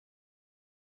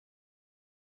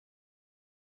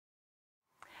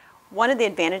One of the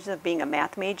advantages of being a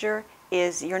math major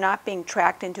is you're not being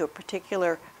tracked into a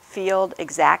particular field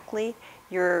exactly.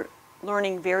 You're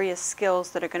learning various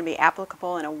skills that are going to be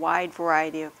applicable in a wide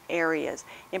variety of areas.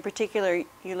 In particular,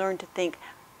 you learn to think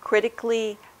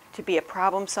critically, to be a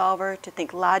problem solver, to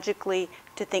think logically,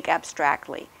 to think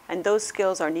abstractly. And those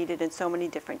skills are needed in so many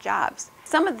different jobs.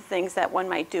 Some of the things that one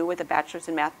might do with a bachelor's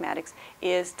in mathematics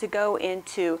is to go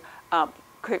into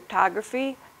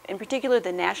cryptography. In particular,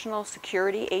 the National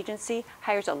Security Agency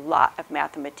hires a lot of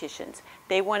mathematicians.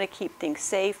 They want to keep things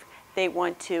safe. They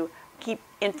want to keep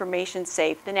information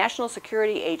safe. The National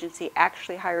Security Agency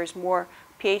actually hires more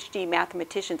PhD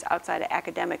mathematicians outside of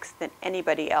academics than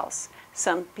anybody else.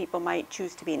 Some people might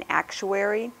choose to be an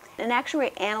actuary. An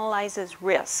actuary analyzes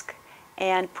risk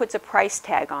and puts a price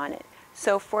tag on it.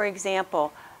 So for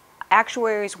example,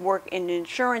 actuaries work in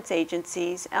insurance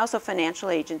agencies, also financial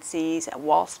agencies, at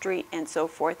Wall Street and so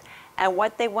forth. And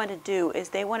what they want to do is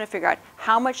they want to figure out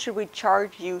how much should we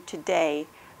charge you today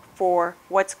for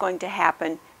what's going to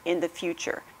happen in the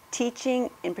future. Teaching,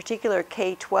 in particular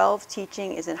K-12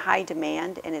 teaching, is in high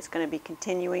demand and it's going to be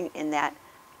continuing in that.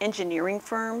 Engineering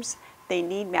firms, they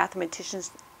need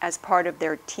mathematicians as part of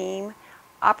their team.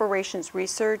 Operations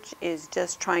research is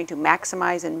just trying to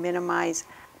maximize and minimize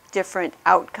different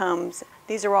outcomes.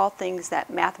 These are all things that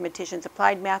mathematicians,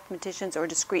 applied mathematicians or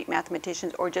discrete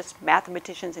mathematicians or just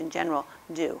mathematicians in general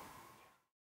do.